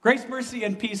Grace, mercy,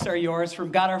 and peace are yours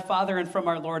from God our Father and from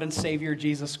our Lord and Savior,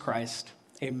 Jesus Christ.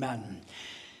 Amen.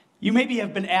 You maybe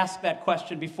have been asked that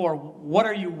question before. What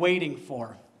are you waiting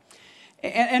for?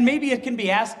 And maybe it can be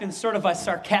asked in sort of a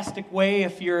sarcastic way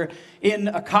if you're in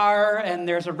a car and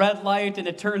there's a red light and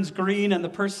it turns green and the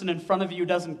person in front of you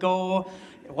doesn't go.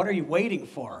 What are you waiting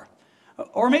for?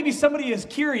 Or maybe somebody is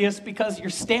curious because you're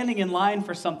standing in line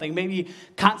for something, maybe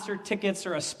concert tickets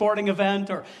or a sporting event,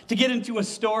 or to get into a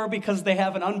store because they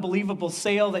have an unbelievable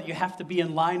sale that you have to be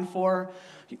in line for.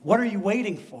 What are you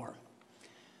waiting for?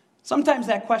 Sometimes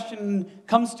that question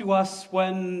comes to us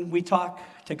when we talk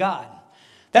to God.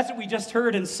 That's what we just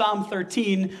heard in Psalm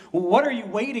 13. What are you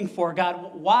waiting for,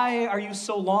 God? Why are you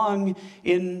so long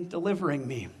in delivering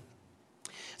me?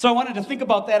 So I wanted to think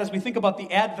about that as we think about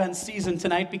the Advent season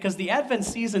tonight, because the Advent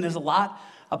season is a lot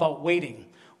about waiting.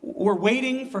 We're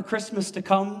waiting for Christmas to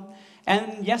come,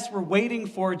 and yes, we're waiting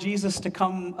for Jesus to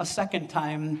come a second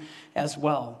time as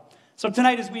well. So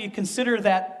tonight, as we consider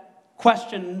that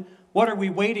question, what are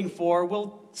we waiting for,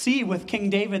 we'll see with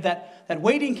King David that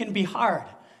waiting can be hard,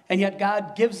 and yet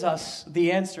God gives us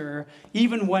the answer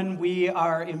even when we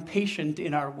are impatient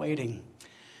in our waiting.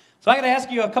 So I'm going to ask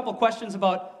you a couple questions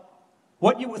about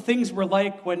what things were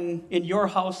like when in your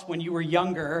house when you were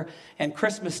younger and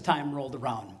Christmas time rolled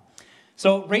around.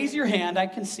 So raise your hand. I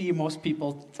can see most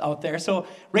people out there. So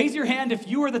raise your hand if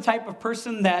you were the type of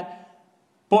person that,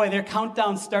 boy, their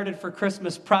countdown started for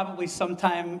Christmas probably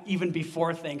sometime even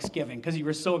before Thanksgiving because you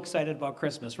were so excited about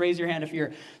Christmas. Raise your hand if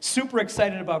you're super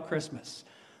excited about Christmas.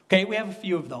 Okay, we have a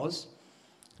few of those.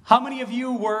 How many of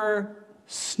you were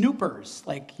snoopers?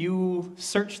 Like you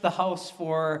searched the house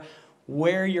for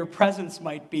where your presents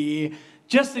might be,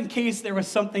 just in case there was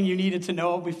something you needed to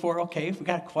know before. Okay, we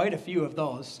got quite a few of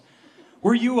those.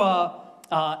 Were you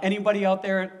anybody out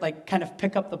there like kind of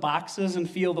pick up the boxes and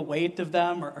feel the weight of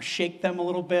them, or shake them a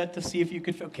little bit to see if you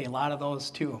could? Okay, a lot of those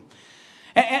too.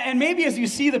 And maybe as you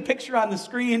see the picture on the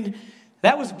screen,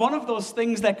 that was one of those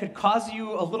things that could cause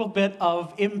you a little bit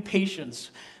of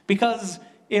impatience, because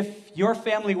if your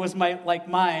family was like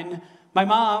mine, my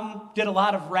mom did a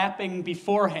lot of wrapping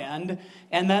beforehand,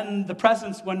 and then the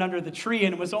presents went under the tree,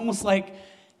 and it was almost like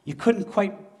you couldn't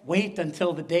quite wait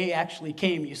until the day actually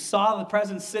came. You saw the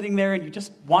presents sitting there, and you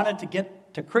just wanted to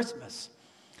get to Christmas.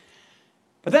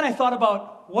 But then I thought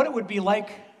about what it would be like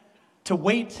to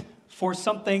wait for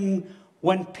something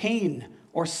when pain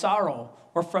or sorrow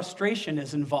or frustration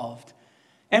is involved.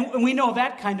 And we know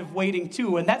that kind of waiting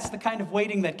too, and that's the kind of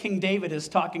waiting that King David is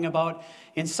talking about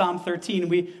in Psalm 13.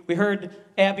 We heard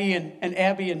Abby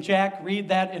and Jack read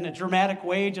that in a dramatic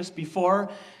way just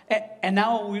before, and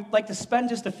now we'd like to spend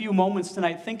just a few moments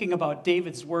tonight thinking about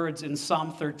David's words in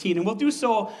Psalm 13, and we'll do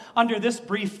so under this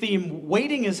brief theme,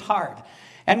 waiting is hard.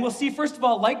 And we'll see, first of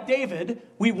all, like David,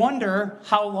 we wonder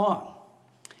how long.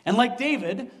 And like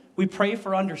David, we pray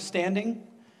for understanding,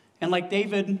 and like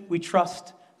David, we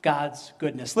trust God's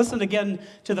goodness. Listen again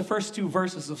to the first two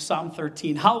verses of Psalm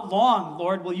 13. How long,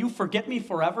 Lord, will you forget me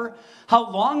forever?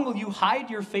 How long will you hide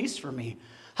your face from me?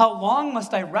 How long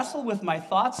must I wrestle with my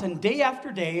thoughts and day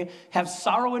after day have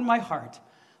sorrow in my heart?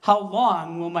 How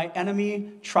long will my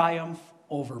enemy triumph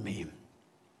over me?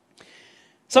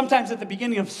 Sometimes at the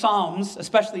beginning of Psalms,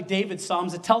 especially David's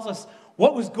Psalms, it tells us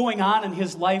what was going on in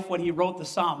his life when he wrote the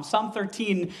Psalm. Psalm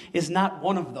 13 is not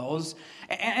one of those.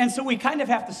 And so we kind of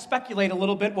have to speculate a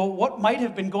little bit, well, what might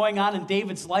have been going on in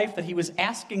David's life that he was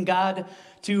asking God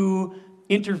to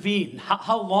intervene?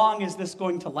 How long is this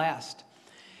going to last?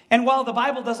 And while the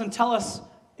Bible doesn't tell us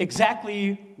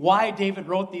exactly why David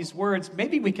wrote these words,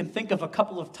 maybe we can think of a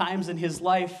couple of times in his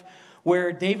life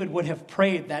where David would have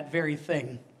prayed that very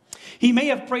thing. He may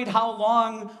have prayed how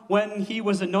long when he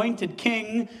was anointed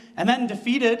king and then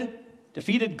defeated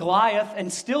Goliath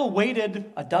and still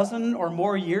waited a dozen or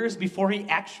more years before he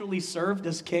actually served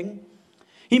as king.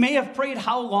 He may have prayed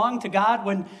how long to God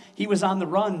when he was on the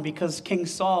run because King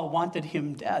Saul wanted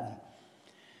him dead.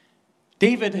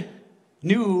 David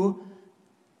knew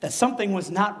that something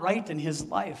was not right in his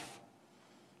life.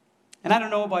 And I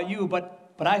don't know about you,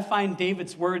 but I find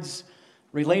David's words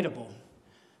relatable.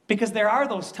 Because there are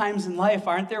those times in life,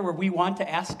 aren't there, where we want to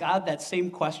ask God that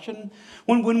same question?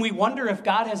 When we wonder if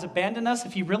God has abandoned us,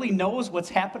 if he really knows what's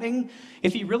happening,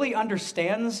 if he really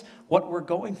understands what we're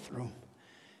going through.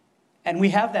 And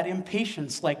we have that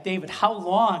impatience like David. How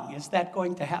long is that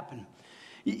going to happen?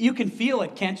 You can feel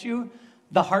it, can't you?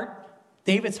 The heart,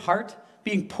 David's heart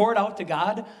being poured out to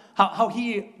God, how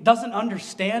he doesn't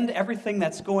understand everything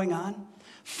that's going on.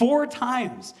 4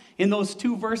 times in those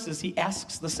 2 verses, he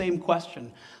asks the same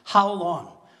question. How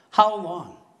long? How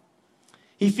long?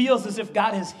 He feels as if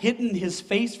God has hidden his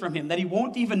face from him, that he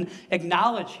won't even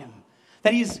acknowledge him,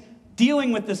 that he's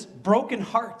dealing with this broken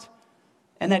heart,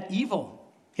 and that evil,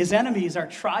 his enemies, are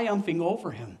triumphing over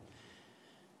him.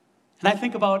 And I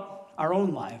think about our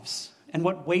own lives and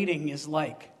what waiting is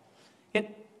like.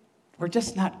 We're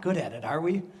just not good at it, are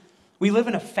we? We live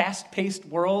in a fast-paced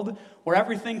world where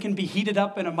everything can be heated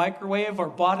up in a microwave or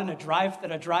bought in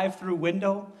a drive-through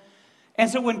window. And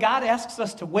so when God asks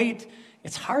us to wait,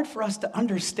 it's hard for us to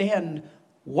understand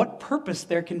what purpose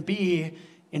there can be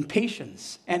in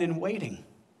patience and in waiting.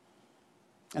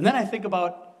 And then I think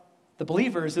about the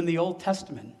believers in the Old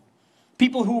Testament,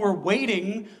 people who were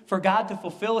waiting for God to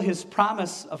fulfill his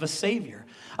promise of a Savior,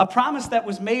 a promise that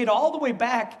was made all the way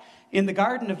back in the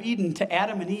Garden of Eden to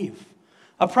Adam and Eve,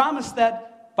 a promise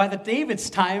that by David's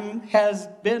time has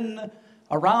been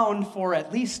around for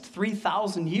at least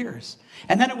 3,000 years.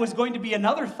 And then it was going to be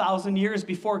another 1,000 years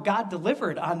before God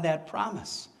delivered on that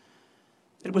promise.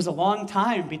 It was a long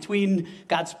time between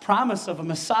God's promise of a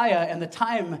Messiah and the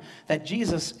time that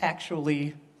Jesus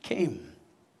actually came.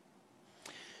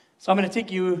 So I'm going to take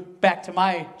you back to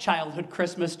my childhood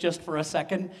Christmas just for a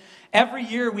second. Every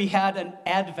year we had an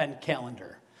Advent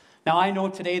calendar. Now, I know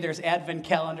today there's Advent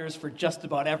calendars for just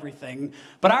about everything,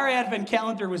 but our Advent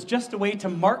calendar was just a way to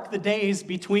mark the days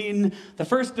between the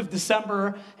 1st of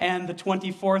December and the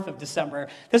 24th of December.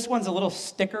 This one's a little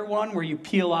sticker one where you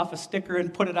peel off a sticker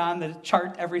and put it on the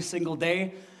chart every single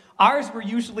day. Ours were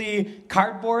usually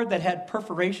cardboard that had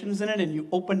perforations in it, and you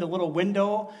opened a little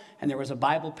window, and there was a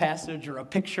Bible passage or a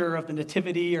picture of the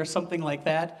Nativity or something like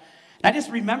that. And I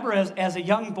just remember as a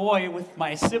young boy with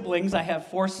my siblings, I have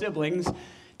 4 siblings,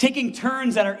 taking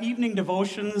turns at our evening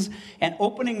devotions and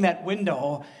opening that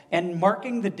window and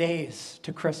marking the days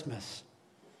to Christmas.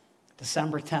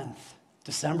 December 10th,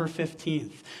 December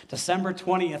 15th, December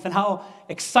 20th, and how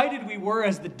excited we were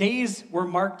as the days were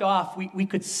marked off. We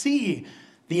could see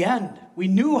the end. We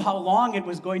knew how long it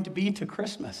was going to be to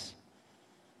Christmas.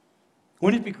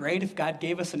 Wouldn't it be great if God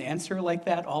gave us an answer like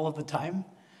that all of the time?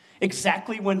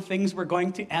 Exactly when things were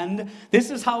going to end. This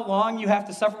is how long you have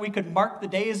to suffer. We could mark the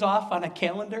days off on a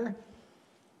calendar.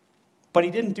 But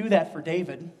he didn't do that for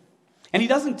David. And he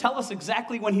doesn't tell us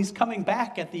exactly when he's coming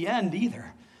back at the end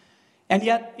either. And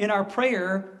yet, in our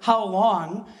prayer, how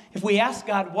long, if we ask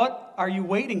God, what are you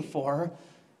waiting for?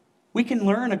 We can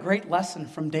learn a great lesson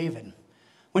from David.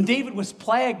 When David was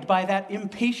plagued by that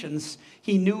impatience,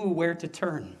 he knew where to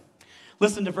turn.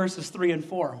 Listen to verses 3 and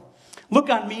 4. Look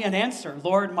on me and answer,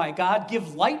 Lord my God.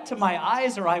 Give light to my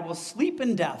eyes, or I will sleep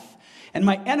in death. And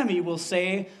my enemy will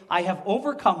say, I have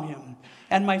overcome him.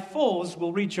 And my foes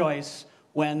will rejoice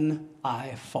when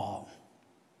I fall.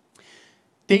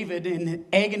 David, in the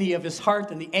agony of his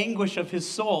heart and the anguish of his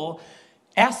soul,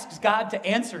 asks God to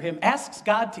answer him, asks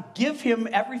God to give him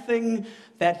everything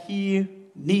that he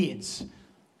needs.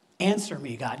 Answer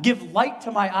me, God. Give light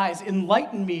to my eyes.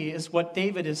 Enlighten me is what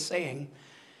David is saying.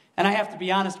 And I have to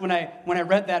be honest, when I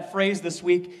read that phrase this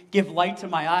week, give light to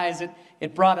my eyes,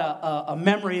 it brought a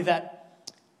memory that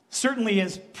certainly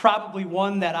is probably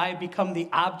one that I become the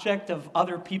object of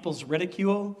other people's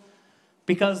ridicule,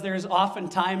 because there's often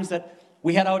times that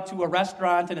we head out to a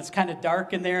restaurant and it's kind of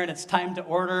dark in there and it's time to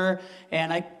order,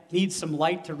 and I need some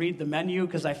light to read the menu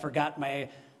because I forgot my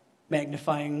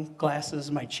magnifying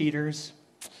glasses, my cheaters.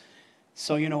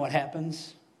 So you know what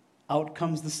happens? Out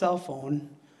comes the cell phone,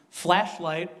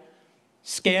 flashlight,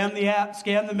 scan the app,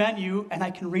 scan the menu, and I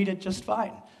can read it just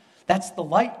fine. That's the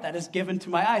light that is given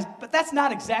to my eyes. But that's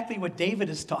not exactly what David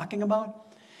is talking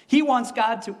about. He wants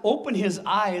God to open his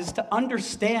eyes to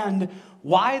understand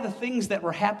why the things that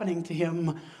were happening to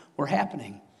him were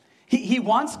happening. He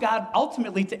wants God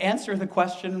ultimately to answer the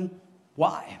question,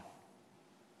 why?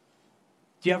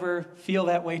 Do you ever feel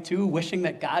that way too, wishing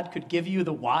that God could give you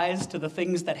the whys to the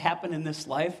things that happen in this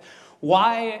life?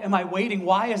 Why am I waiting?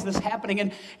 Why is this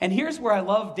happening? And here's where I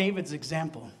love David's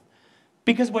example.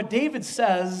 Because what David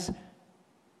says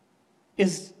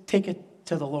is, take it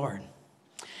to the Lord.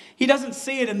 He doesn't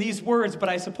say it in these words, but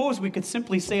I suppose we could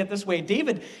simply say it this way.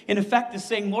 David, in effect, is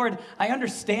saying, Lord, I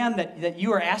understand that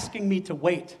you are asking me to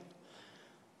wait.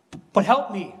 But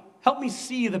help me. Help me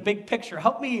see the big picture.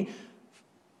 Help me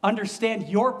understand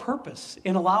your purpose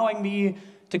in allowing me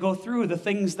to go through the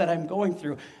things that I'm going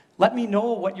through. Let me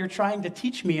know what you're trying to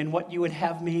teach me and what you would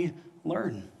have me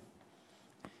learn.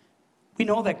 We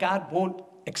know that God won't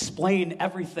explain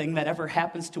everything that ever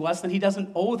happens to us, and he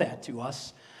doesn't owe that to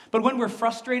us. But when we're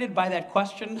frustrated by that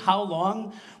question, how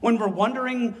long? When we're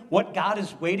wondering what God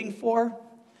is waiting for,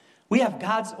 we have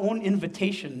God's own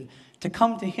invitation to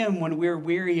come to him when we're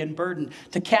weary and burdened,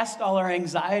 to cast all our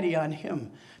anxiety on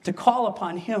him, to call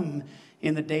upon him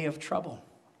in the day of trouble.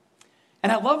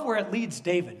 And I love where it leads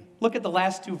David. Look at the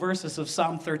last two verses of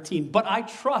Psalm 13. But I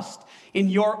trust in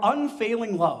your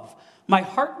unfailing love. My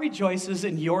heart rejoices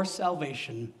in your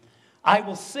salvation. I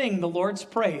will sing the Lord's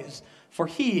praise, for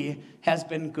he has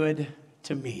been good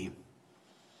to me.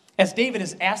 As David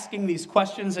is asking these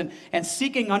questions and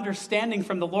seeking understanding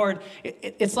from the Lord,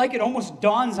 it's like it almost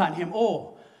dawns on him,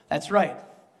 oh, that's right,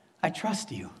 I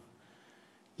trust you.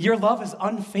 Your love is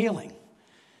unfailing.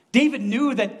 David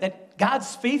knew that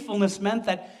God's faithfulness meant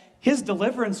that his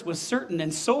deliverance was certain,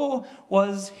 and so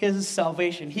was his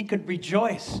salvation. He could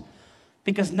rejoice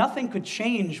because nothing could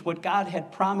change what God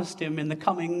had promised him in the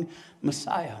coming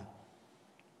Messiah.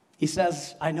 He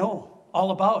says, I know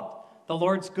all about the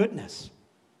Lord's goodness.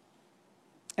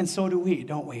 And so do we,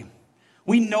 don't we?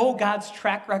 We know God's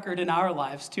track record in our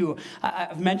lives, too.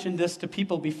 I've mentioned this to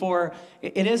people before.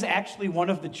 It is actually one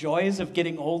of the joys of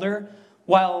getting older.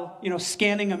 While,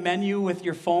 scanning a menu with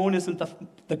your phone isn't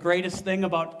the greatest thing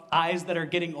about eyes that are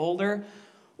getting older,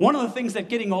 one of the things that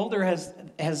getting older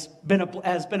has been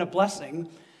a blessing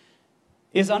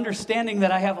is understanding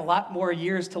that I have a lot more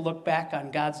years to look back on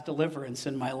God's deliverance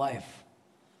in my life.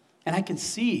 And I can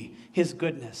see his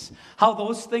goodness, how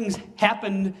those things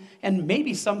happened, and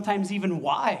maybe sometimes even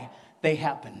why they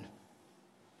happened.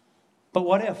 But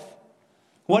what if?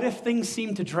 What if things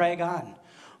seem to drag on?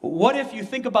 What if you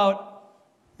think about,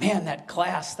 man, that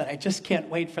class that I just can't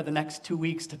wait for the next 2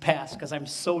 weeks to pass because I'm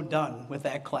so done with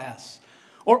that class?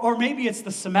 Or maybe it's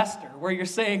the semester where you're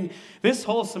saying, this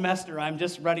whole semester I'm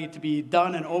just ready to be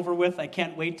done and over with. I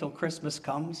can't wait till Christmas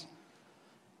comes.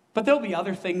 But there'll be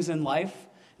other things in life.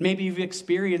 Maybe you've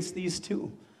experienced these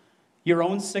too. Your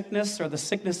own sickness or the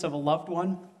sickness of a loved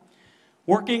one.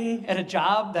 Working at a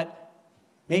job that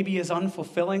maybe is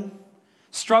unfulfilling.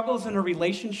 Struggles in a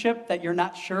relationship that you're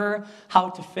not sure how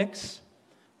to fix.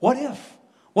 What if?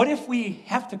 What if we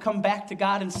have to come back to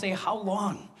God and say, how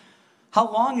long? How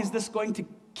long is this going to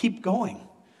keep going?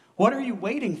 What are you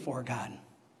waiting for, God?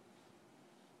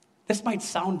 This might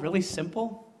sound really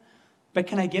simple, but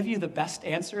can I give you the best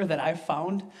answer that I've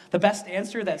found? The best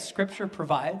answer that Scripture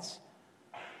provides?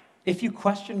 If you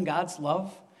question God's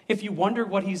love, if you wonder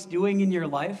what he's doing in your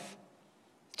life,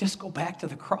 just go back to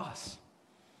the cross.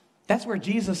 That's where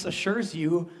Jesus assures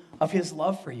you of his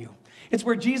love for you. It's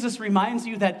where Jesus reminds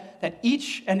you that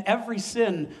each and every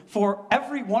sin for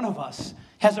every one of us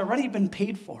has already been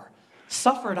paid for,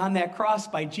 suffered on that cross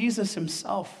by Jesus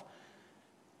himself.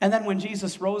 And then when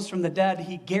Jesus rose from the dead,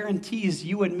 he guarantees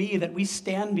you and me that we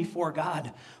stand before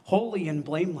God holy and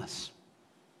blameless.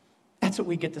 That's what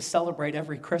we get to celebrate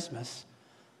every Christmas.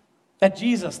 That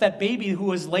Jesus, that baby who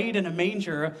was laid in a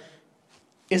manger,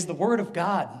 is the word of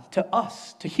God to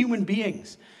us, to human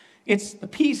beings. It's the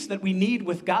peace that we need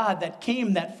with God that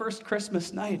came that first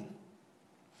Christmas night.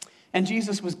 And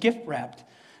Jesus was gift wrapped,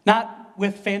 not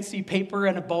with fancy paper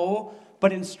and a bow,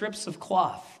 but in strips of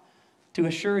cloth to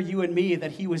assure you and me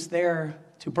that he was there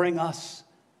to bring us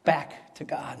back to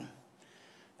God.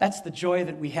 That's the joy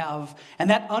that we have. And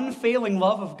that unfailing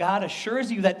love of God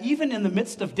assures you that even in the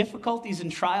midst of difficulties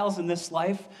and trials in this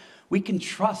life, we can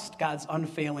trust God's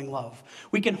unfailing love.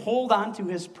 We can hold on to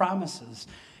his promises.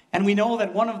 And we know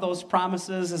that one of those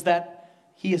promises is that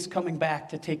he is coming back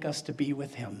to take us to be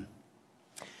with him.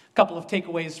 A couple of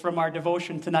takeaways from our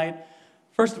devotion tonight.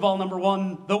 First of all, number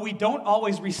one, though we don't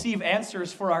always receive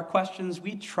answers for our questions,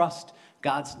 we trust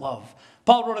God's love.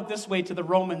 Paul wrote it this way to the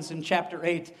Romans in chapter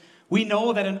 8. We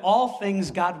know that in all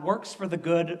things God works for the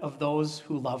good of those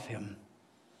who love him.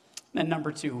 And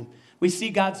number two, we see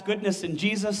God's goodness in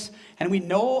Jesus, and we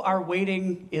know our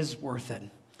waiting is worth it.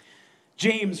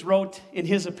 James wrote in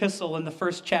his epistle in the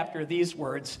first chapter these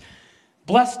words,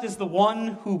 "Blessed is the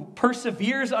one who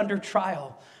perseveres under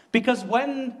trial, because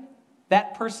when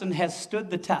that person has stood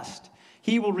the test,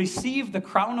 he will receive the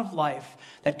crown of life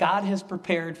that God has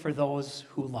prepared for those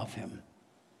who love him."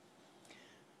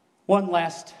 One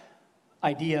last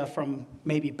idea from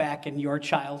maybe back in your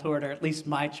childhood, or at least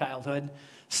my childhood.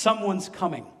 Someone's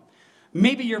coming.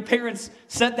 Maybe your parents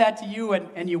said that to you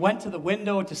and you went to the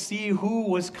window to see who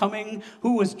was coming,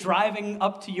 who was driving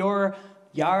up to your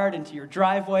yard and to your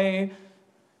driveway.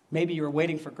 Maybe you were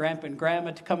waiting for Grandpa and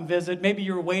Grandma to come visit. Maybe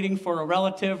you were waiting for a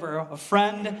relative or a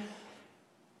friend.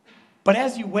 But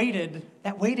as you waited,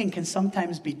 that waiting can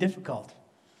sometimes be difficult.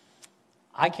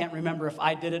 I can't remember if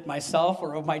I did it myself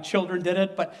or if my children did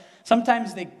it, but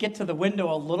sometimes they get to the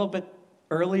window a little bit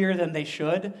earlier than they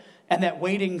should, and that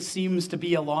waiting seems to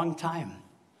be a long time.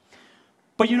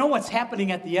 But you know what's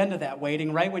happening at the end of that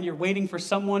waiting, right? When you're waiting for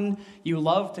someone you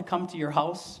love to come to your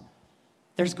house,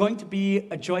 there's going to be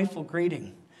a joyful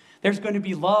greeting. There's going to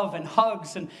be love and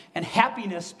hugs and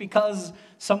happiness because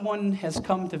someone has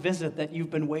come to visit that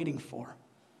you've been waiting for.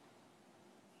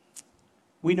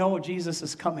 We know Jesus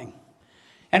is coming.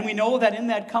 And we know that in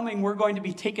that coming, we're going to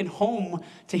be taken home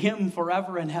to him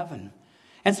forever in heaven.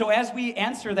 And so as we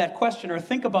answer that question or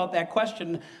think about that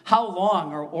question, how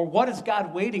long or what is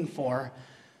God waiting for?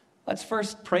 Let's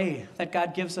first pray that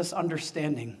God gives us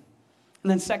understanding.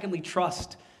 And then secondly,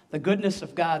 trust the goodness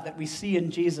of God that we see in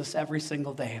Jesus every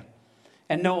single day.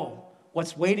 And know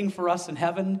what's waiting for us in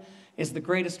heaven is the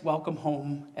greatest welcome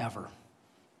home ever.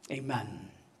 Amen.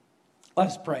 Let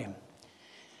us pray.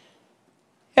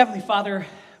 Heavenly Father,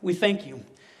 we thank you.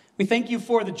 We thank you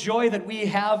for the joy that we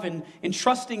have in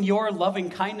trusting your loving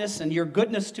kindness and your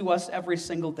goodness to us every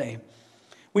single day.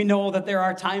 We know that there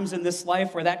are times in this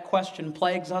life where that question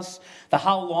plagues us, the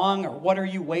how long or what are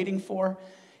you waiting for?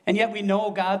 And yet we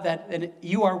know, God, that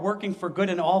you are working for good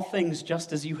in all things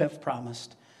just as you have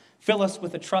promised. Fill us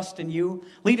with a trust in you.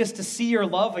 Lead us to see your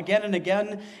love again and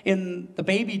again in the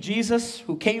baby Jesus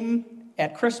who came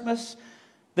at Christmas,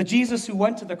 the Jesus who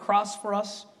went to the cross for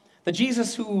us, the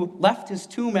Jesus who left his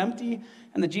tomb empty,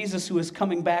 and the Jesus who is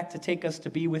coming back to take us to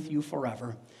be with you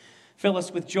forever. Fill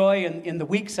us with joy in the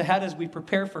weeks ahead as we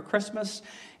prepare for Christmas,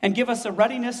 and give us a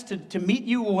readiness to meet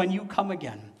you when you come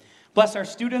again. Bless our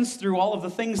students through all of the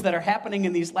things that are happening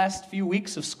in these last few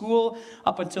weeks of school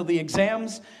up until the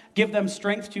exams. Give them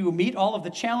strength to meet all of the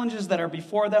challenges that are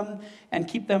before them and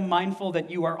keep them mindful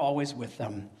that you are always with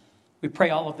them. We pray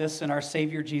all of this in our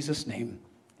Savior Jesus' name.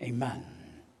 Amen.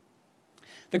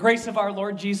 The grace of our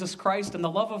Lord Jesus Christ and the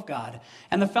love of God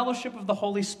and the fellowship of the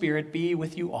Holy Spirit be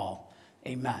with you all.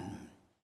 Amen.